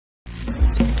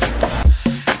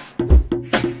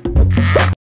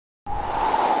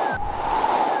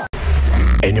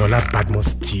Eniola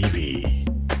Badmus TV,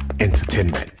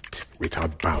 entertainment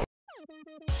without bounds.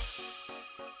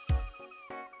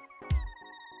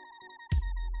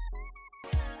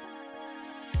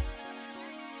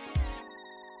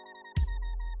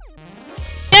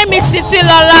 My name is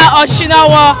Lola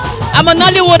Oshinawa. I'm a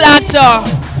Nollywood actor.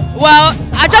 Well,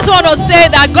 I just want to say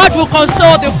that God will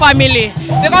console the family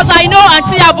because I know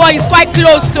Auntie Iyabo is quite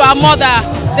close to her mother.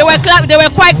 They were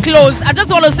quite close. I just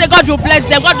want to say God will bless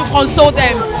them, God will console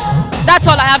them. That's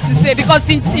all I have to say because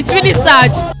it's really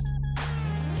sad.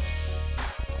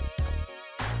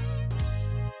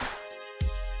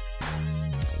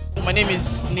 My name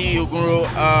is Ogunro,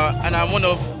 and I'm one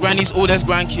of Granny's oldest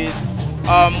grandkids.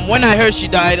 When I heard she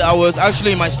died, I was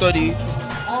actually in my study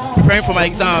preparing for my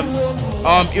exams.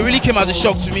 It really came as a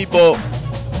shock to me, but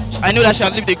I know that she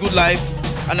has lived a good life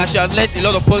and that she has left a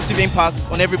lot of positive impacts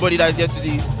on everybody that is here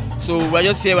today. So we're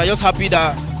just here, we're just happy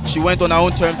that she went on her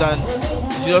own terms and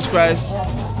Jesus Christ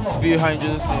be her in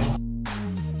Jesus' name.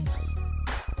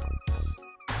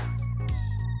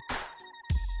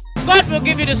 God will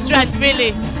give you the strength,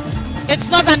 really. It's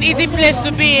not an easy place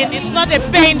to be in. It's not a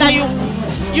pain that you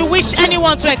wish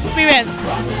anyone to experience.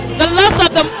 The loss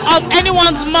of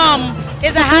anyone's mom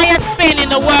is the highest pain in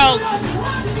the world.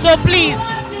 So please,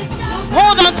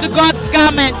 hold on to God's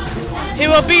garment. He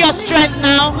will be your strength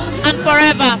now and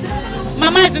forever.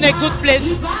 Mama is in a good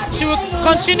place. She will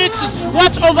continue to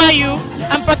watch over you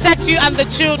and protect you and the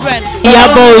children.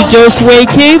 Iyabo is just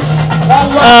waking.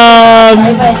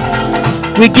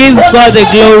 We give God the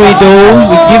glory though.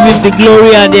 We give him the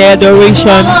glory and the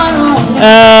adoration.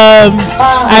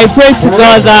 I pray to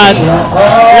God that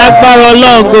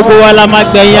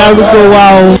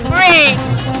pray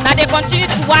that they continue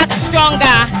to work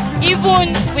stronger even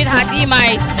with her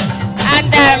demise, and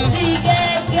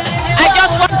I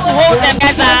just want to hold them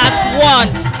together as one,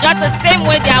 just the same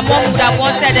way their mom would have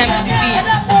wanted them to be.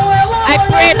 I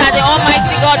pray that the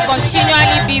Almighty God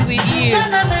continually be with you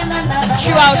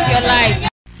throughout your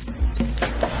life.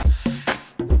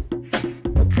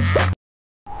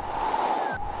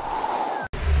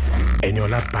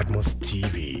 Eniola Badmus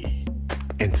TV,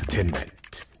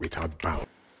 entertainment without bounds.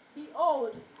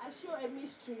 Behold, I show a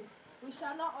mystery. We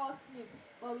shall not all sleep,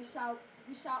 but we shall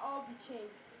all be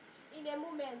changed. In a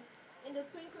moment, in the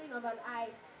twinkling of an eye,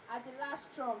 at the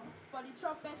last trump, for the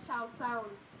trumpet shall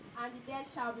sound, and the dead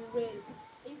shall be raised,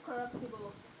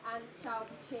 incorruptible, and shall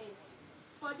be changed.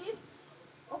 For this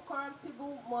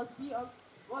corruptible must be on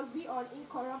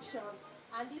incorruption,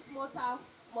 and this mortal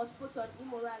must put on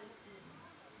immorality.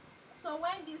 So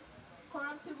when this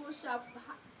corruptible shall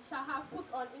have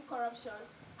put on incorruption,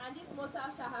 and this mortal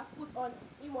shall have put on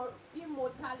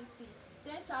immortality,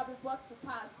 then shall be brought to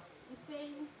pass the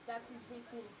saying that is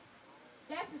written,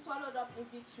 death is swallowed up in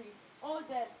victory. O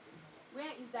death,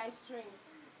 where is thy sting?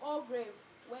 O grave,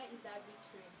 where is thy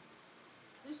victory?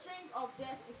 The sting of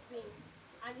death is sin,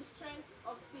 and the strength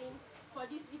of sin for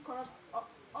this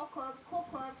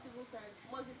co-corruptible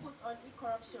must be put on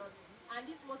incorruption, and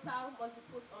this mortal must be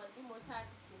put on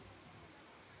immortality.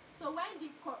 So when the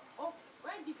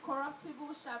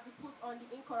corruptible shall be put on the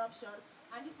incorruption,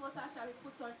 and this mortal shall be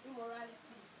put on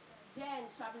immorality, then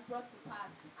shall be brought to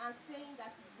pass, and saying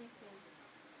that is written,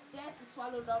 death is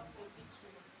swallowed up in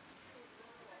victory.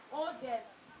 O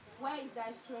death, where is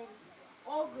thy sting?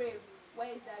 O grave,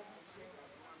 where is thy victory?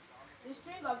 The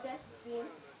sting of death is sin,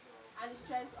 and the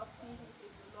strength of sin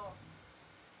is the law.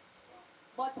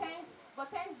 But thanks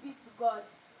be to God,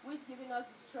 which giving us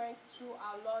the strength through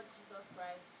our Lord Jesus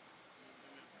Christ.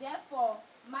 Therefore,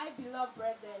 my beloved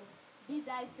brethren, be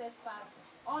thy steadfast,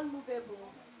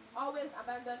 unmovable, always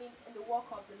abandoning in the work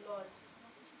of the Lord.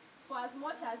 For as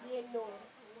much as ye know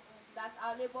that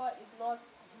our labor is not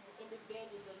in the vain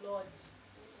in the Lord.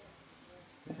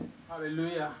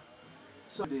 Hallelujah.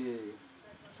 So the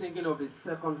singing of the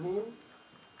second hymn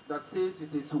that says,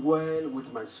 it is well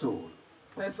with my soul.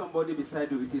 Tell somebody beside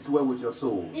you, it is well with your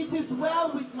soul. It is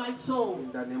well with my soul.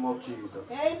 In the name of Jesus.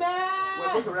 Amen.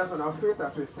 We're going to rest on our feet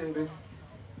as we sing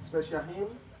this special hymn.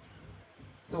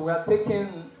 So we are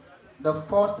taking the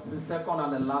first, the second,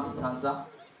 and the last stanza.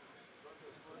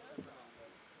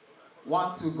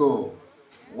 1, 2, go.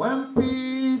 When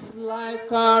peace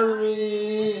like a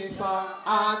river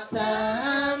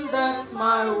attendeth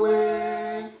my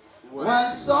way, when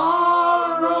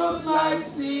sorrows like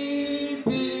sea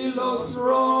billows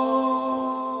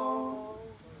roll,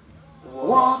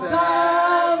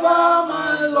 whatever,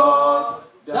 my Lord,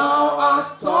 thou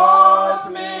hast taught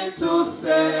me to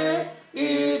say,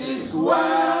 it is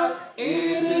well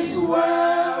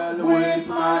with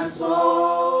my my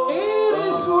soul. It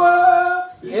is well,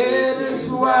 it is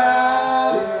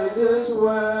well, it is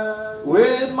well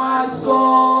with my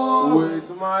soul.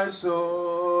 With my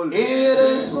soul. It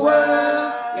is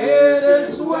well, it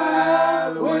is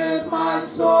well with my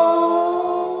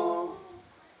soul.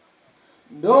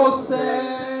 No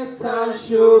Satan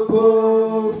should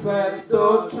buffet,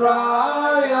 no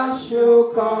trial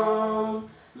should come.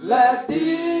 Let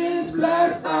this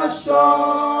blessed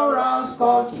assurance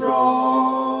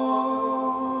control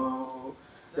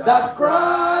that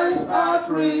Christ hath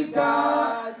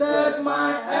regarded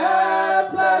my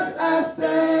helpless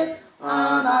estate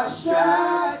and hath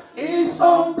shed his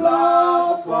own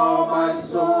blood for my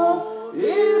soul.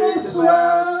 It is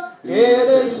well, it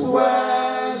is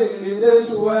well, it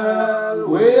is well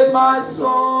with my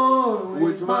soul,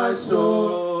 With my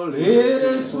soul. it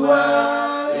is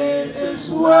well, it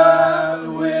is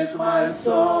well with my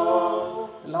soul.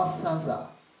 Last stanza.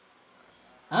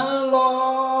 And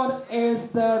Lord,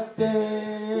 is the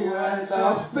day when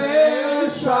the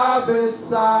face shall be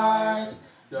sight,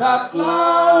 the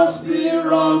clouds be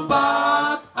rolled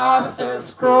back as a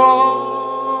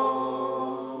scroll.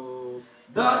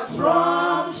 The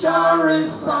drum shall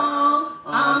resound,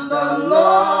 and the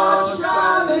Lord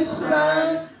shall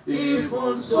descend.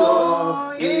 Even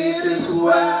so, it is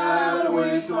well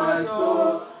with my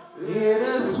soul. It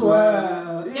is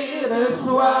well, it is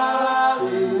well,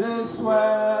 it is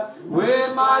well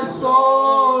with my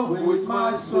soul, with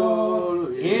my soul.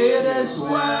 It is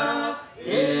well,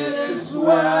 it is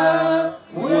well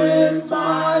with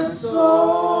my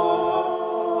soul.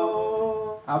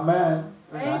 Amen.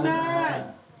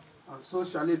 Amen. And so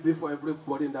shall it be for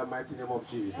everybody in the mighty name of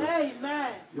Jesus.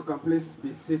 Amen. You can please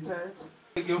be seated.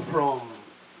 Again from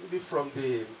maybe from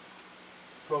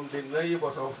the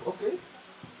neighbors of okay.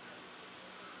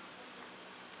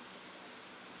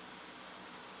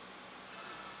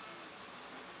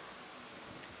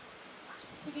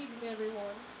 Good evening,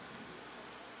 everyone.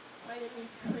 My name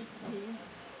is Christy.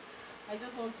 I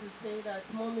just want to say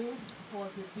that Mommy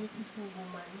was a beautiful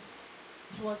woman.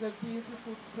 She was a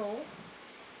beautiful soul.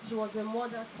 She was a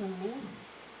mother to me.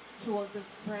 She was a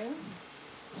friend.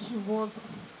 She was,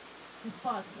 in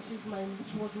fact, she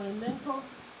was my mentor.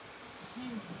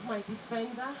 She's my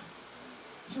defender.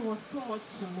 She was so much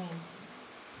to me.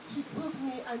 She took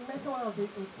me, I met her when I was a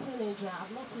teenager.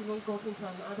 I've not even got into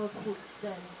an adulthood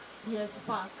then, years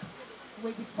back.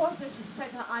 When the first day she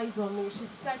set her eyes on me, she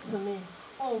said to me,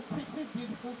 "Oh, pretty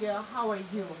beautiful girl, how are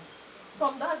you?"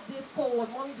 From that day forward,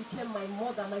 Mommy became my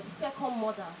mother, my second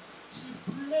mother. She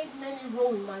played many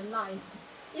roles in my life.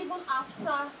 Even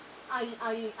after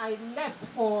I left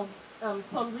for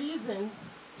some reasons,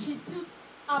 she still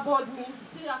abhorred me,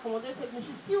 still accommodated me.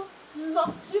 She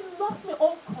loves me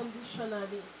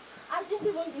unconditionally. I didn't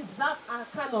even deserve a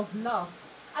kind of love.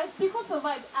 Because of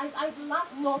it, I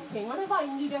lacked nothing. Whenever I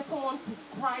needed someone to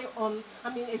cry on,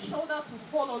 a shoulder to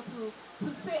fall on, to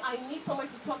say I need someone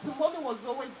to talk to, Mommy was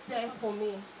always there for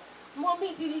me.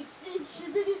 Mommy she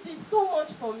really did so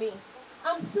much for me.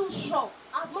 I'm still shocked.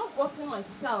 I've not gotten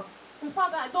myself. In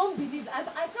fact, I don't believe, I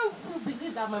can't still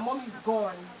believe that my mom is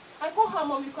gone. I call her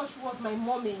mommy because she was my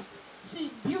mommy.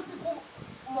 She beautiful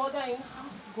mother in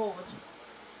God.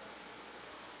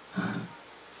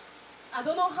 I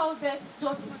don't know how death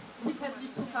just wickedly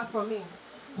took her from me.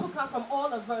 Took her from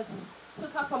all of us.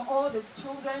 Took her from all the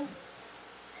children.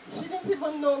 She didn't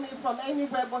even know me from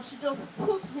anywhere, but she just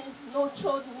took me,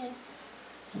 nurtured me,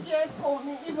 cared for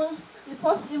me. Even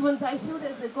before she even died a few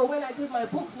days ago when I did my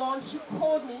book launch, she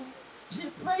called me. She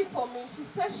prayed for me. She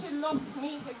said she loves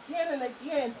me again and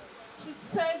again. She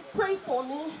said, pray for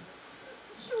me.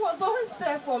 She was always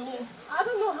there for me. I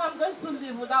don't know how I'm going to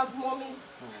live without Mommy.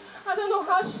 I don't know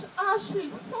how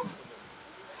she's so...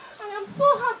 I am so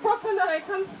heartbroken that I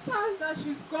can't stand that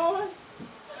she's gone.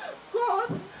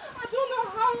 God, I don't know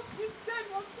how this day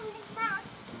was so bad.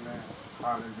 Amen.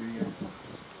 Hallelujah.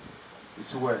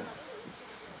 It's well.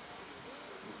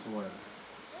 It's well.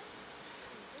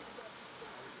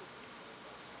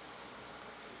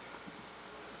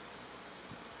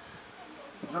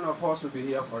 None of us will be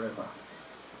here forever.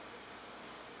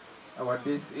 Our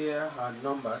days here are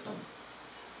numbered.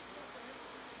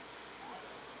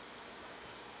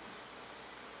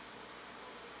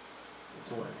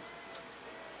 It's well.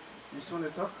 You still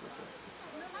want to talk? Okay.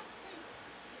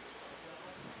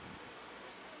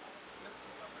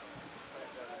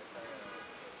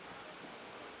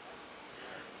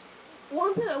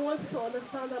 One thing I want you to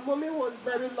understand, that Mommy was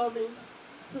very loving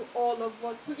to all of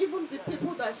us, to even the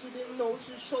people that she didn't know.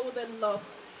 She showed them love.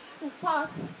 In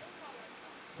fact,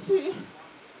 she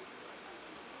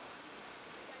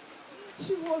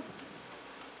was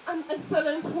an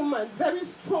excellent woman, very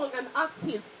strong and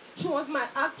active. She was my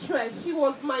actress. She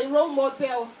was my role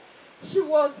model.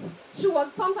 Sometimes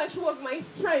she was my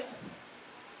strength.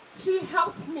 She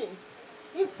helped me.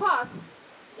 In fact,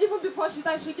 even before she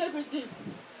died, she gave me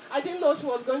gifts. I didn't know she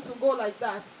was going to go like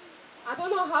that. I don't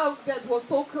know how that was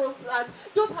so cruel that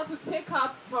just had to take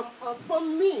her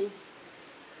from me.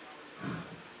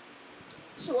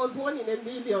 She was 1 in a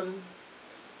million.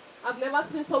 I've never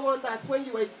seen someone that when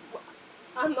you were,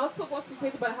 I'm not supposed to say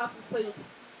it, but I have to say it.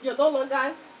 You're no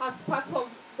longer as part of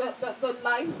the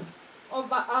life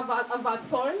of our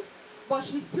son, but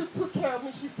she still took care of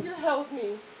me. She still held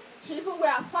me. She even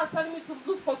went as far as telling me to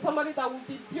look for somebody that would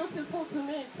be beautiful to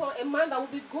me, for a man that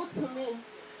would be good to me.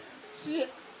 She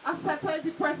accepted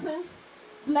the person,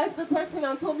 blessed the person,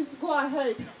 and told me to go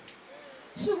ahead.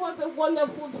 She was a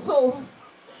wonderful soul.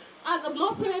 And I've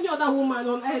not seen any other woman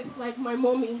on earth like my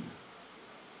mommy.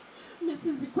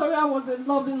 Mrs. Victoria was a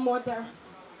loving mother.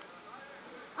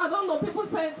 I don't know,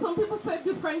 some people say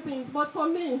different things, but for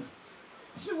me,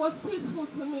 she was peaceful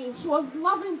to me. She was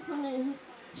loving to me.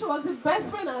 She was the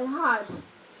best friend I had.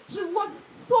 She was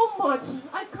so much.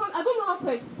 I don't know how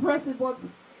to express it, but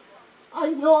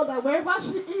I know that wherever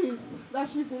she is, that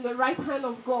she's in the right hand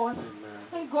of God. Amen.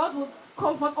 And God will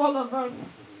comfort all of us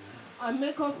and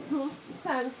make us to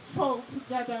stand strong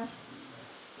together.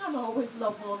 And I always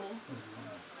love mommy.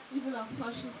 Even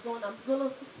after she's gone, I'm going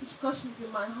to, because she's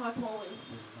in my heart always.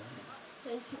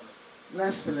 Thank you.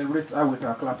 Let's celebrate her with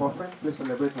our clap offering. Please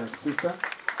celebrate my sister.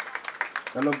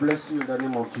 The Lord bless you in the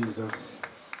name of Jesus.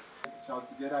 Let's shout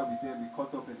together with them, be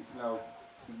caught up in the clouds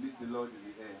to meet the Lord in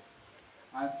the air.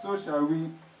 And so shall we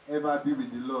ever be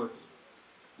with the Lord,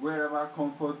 wherever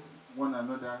comforts one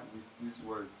another with these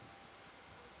words.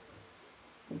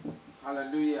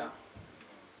 Hallelujah.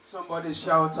 Somebody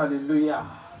shout hallelujah.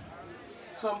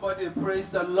 Somebody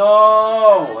praise the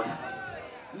Lord.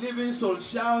 Living soul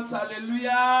shout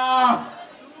hallelujah.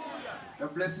 The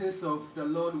blessings of the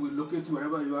Lord will locate you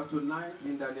wherever you are tonight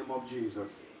in the name of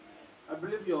Jesus. I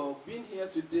believe your being here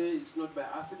today is not by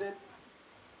accident.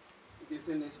 It is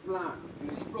in His plan, in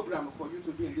His program for you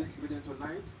to be in this meeting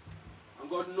tonight. And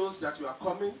God knows that you are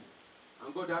coming.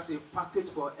 And God has a package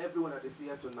for everyone that is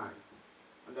here tonight.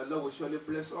 And the Lord will surely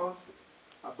bless us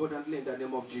abundantly in the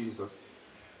name of Jesus.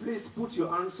 Please put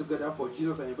your hands together for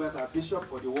Jesus and invite our bishop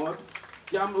for the word.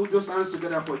 Jam those hands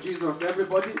together for Jesus,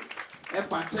 everybody. Please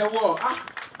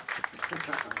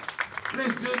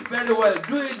do it very well.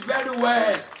 Do it very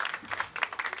well.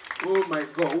 Oh my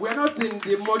God. We're not in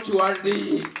the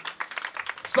mortuary.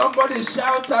 Somebody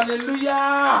shout hallelujah.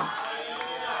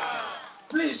 Hallelujah.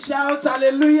 Please shout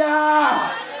hallelujah.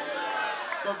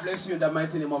 Hallelujah. God bless you in the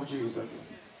mighty name of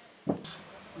Jesus. We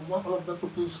want all of them to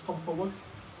please come forward.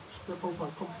 Step up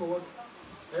and come forward.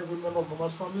 Every member of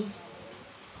Mama's family.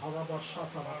 We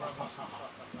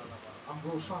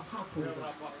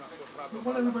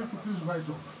want everybody to please rise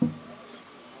up.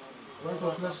 Rise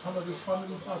up, let's honor this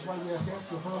family. That's why we are here,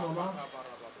 to honor Mama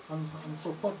and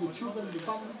support the children in the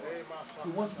family.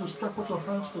 We want you to stretch out your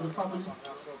hands to the family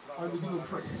and begin to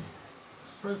pray.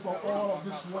 Pray for all of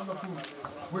these wonderful,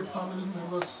 great family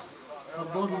members,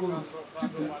 that God will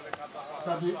keep them,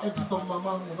 that the exit of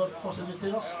Mama will not cause any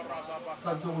chaos,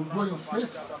 that they will grow in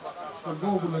faith, that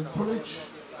God will encourage,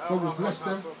 God will bless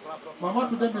them. Mama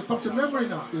to them becomes a memory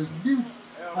now. They live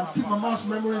and keep Mama's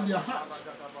memory in their hearts,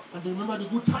 and they remember the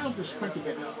good times they spent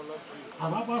together. The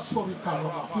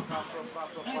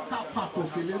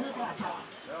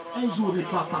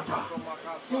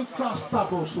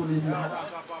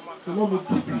Lord will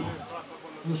keep you.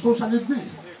 And so shall it be.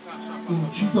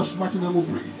 In Jesus' mighty name we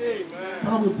pray.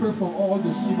 Now we pray for all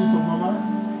the siblings of Mama.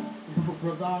 We pray for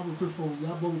Brother, we pray for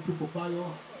Iyabo, we pray for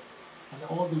Bayo, and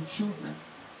all the children.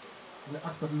 We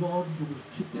ask that, Lord, you will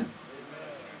keep them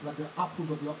like the apples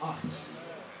of your eyes.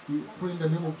 We pray in the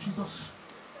name of Jesus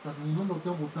that none of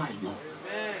them will die young.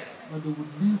 That they will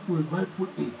live to a rightful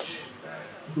age.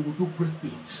 They will do great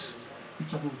things. It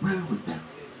shall be well with them.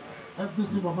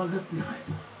 Everything Mama left behind,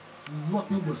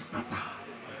 nothing will scatter.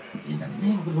 In the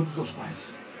name of the Lord Jesus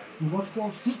Christ. Do not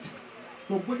fall sick.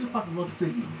 Your body part will not fail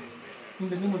you. In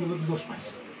the name of the Lord Jesus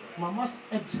Christ. Mama's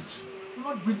exit will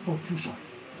not bring confusion.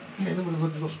 In the name of the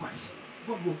Lord Jesus Christ.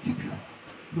 God will keep you.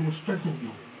 He will strengthen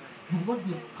you. You will not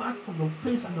be apart from the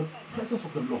face and the presence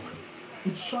of the Lord.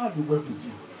 It shall be well with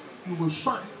you. You will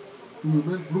shine. You will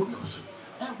remain glorious.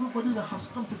 Everybody that has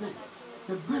come today,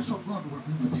 the grace of God will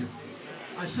be with you.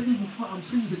 I said it before, I'm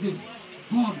saying it again.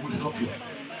 God will help you.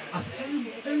 As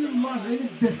any man, any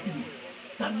destiny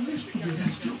that needs to be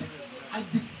rescued, I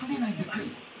decree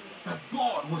that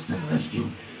God will send rescue.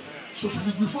 So shall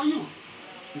it be for you.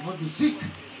 You will not be sick.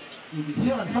 You'll be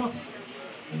here and healthy.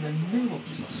 In the name of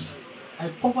Jesus. I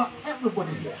cover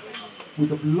everybody here with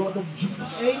the blood of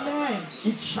Jesus. Amen.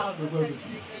 It shall be well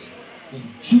with you. In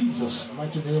Jesus'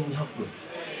 mighty name we have prayed.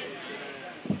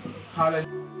 Hallelujah.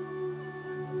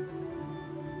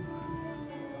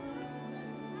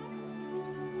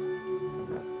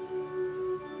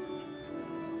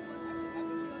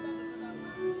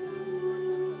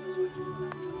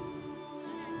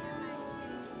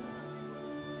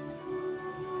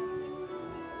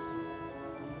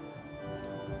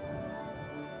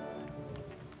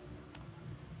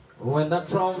 When the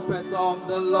trumpet of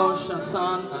the Lord shall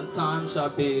sound, and time shall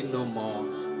be no more,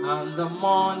 and the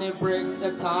morning breaks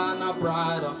eternal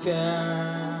bright and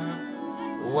fair.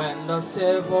 When the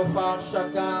sailboat shall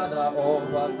gather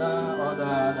over the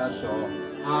other shore,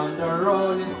 and the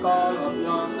roll is called up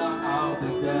yonder, I'll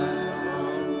be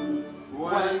there.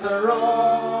 When the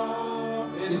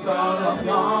roll is called up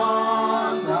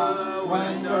yonder,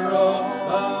 when the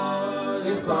roll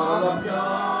is called up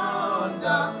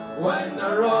yonder, when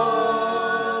the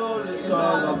roll is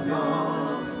called up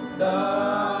yonder,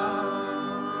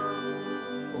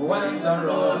 when the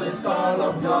roll is called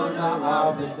up yonder,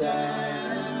 I'll be there.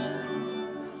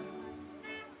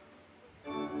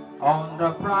 On the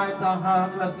bright and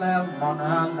helpless morn,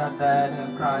 and the dead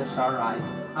in Christ shall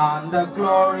rise, and the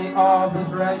glory of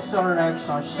his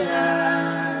resurrection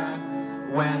share.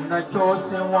 When the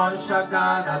chosen ones shall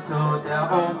gather to their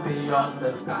home beyond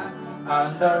the sky,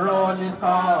 and the roll is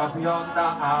called up yonder,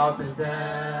 I'll be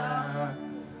there.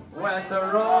 When the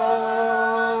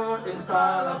roll is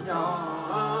called up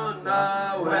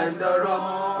yonder, when the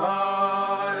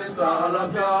roll is called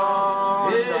up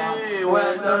yonder,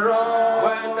 when the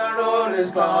roll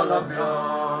is called up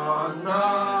yonder,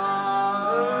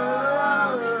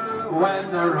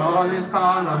 when the roll is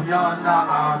called up yonder,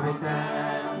 I'll be there.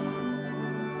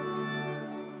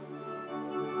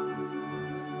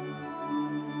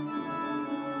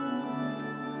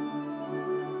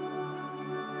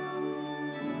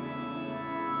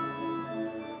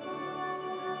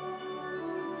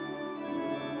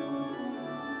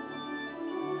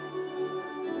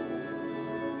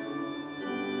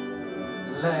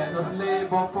 Let us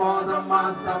labor for the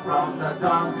Master from the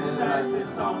dawn to set his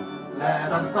sun.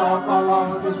 Let us talk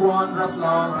about his wondrous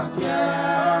love and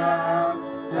care.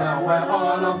 Then when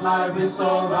all of life is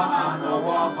over and the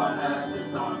work on earth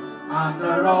is done, and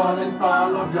the roll is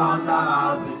called up yonder,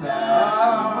 I'll be there.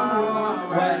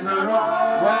 When the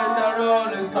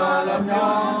roll is called up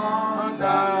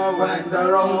yonder, when the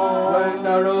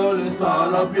roll is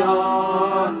called up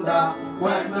yonder,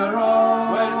 when the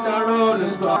roll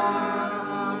is called.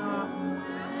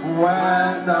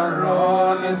 When the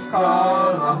roll is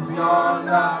called up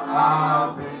yonder,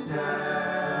 I'll be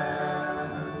there.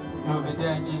 You'll be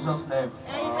there in Jesus' name.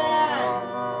 Amen.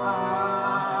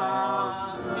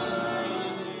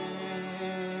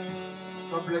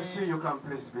 God bless you. You can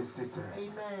please be seated.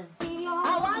 Amen.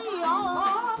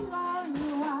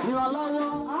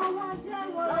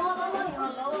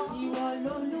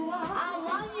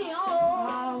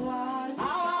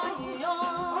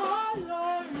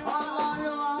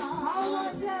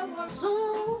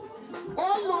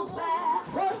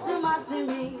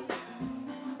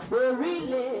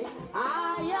 Orílẹ̀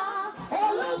àyà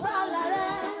olùgbàlà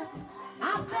rẹ̀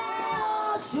afẹ́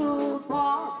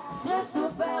ṣùgbọ́n Jésù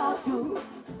fẹ́ ojú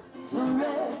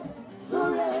súré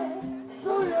súré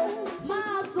súré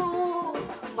máa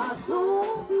sùn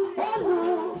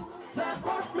olùfẹ́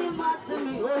kó sí máa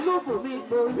sinmi olúbùnmi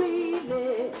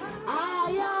orílẹ̀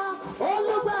àyà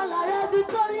olùgbàlà rẹ̀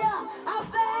Victoria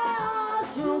afẹ́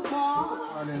ṣùgbọ́n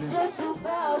Jésù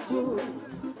fẹ́ ojú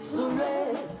súré.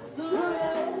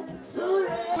 Súré,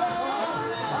 súré,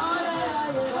 ọ̀rẹ́ ayé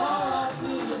ọ̀rọ̀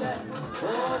sílẹ̀,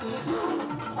 onídù,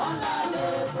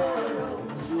 ọ̀làlẹ̀ bọ̀rọ̀,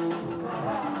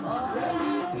 ọ̀rẹ́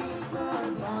kì í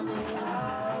tán ní.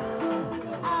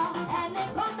 Ẹni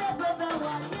kan bẹ́ẹ̀ tó fẹ́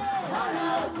wáyé, ọ̀rẹ́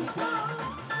òtítọ́,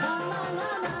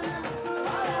 ọ̀rẹ́ òtítọ́,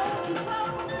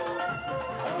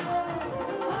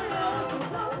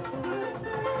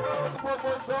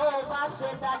 gbogbo tó o bá ṣe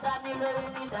dáadáa ní rere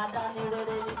ní dáadáa ní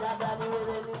rere ní dáadáa ní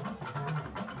rere ní.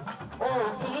 O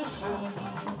kì í ṣe ibi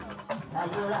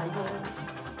ayérayé.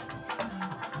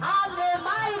 A lè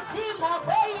má tí mọ̀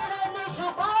pé ire ni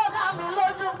ṣùgbọ́n ó dá mi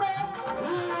lójú pé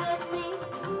ire ni.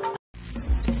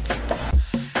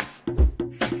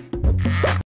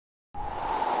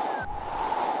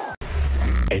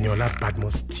 Eniola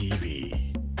Badmus TV.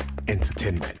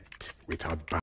 Entertainment without bounds.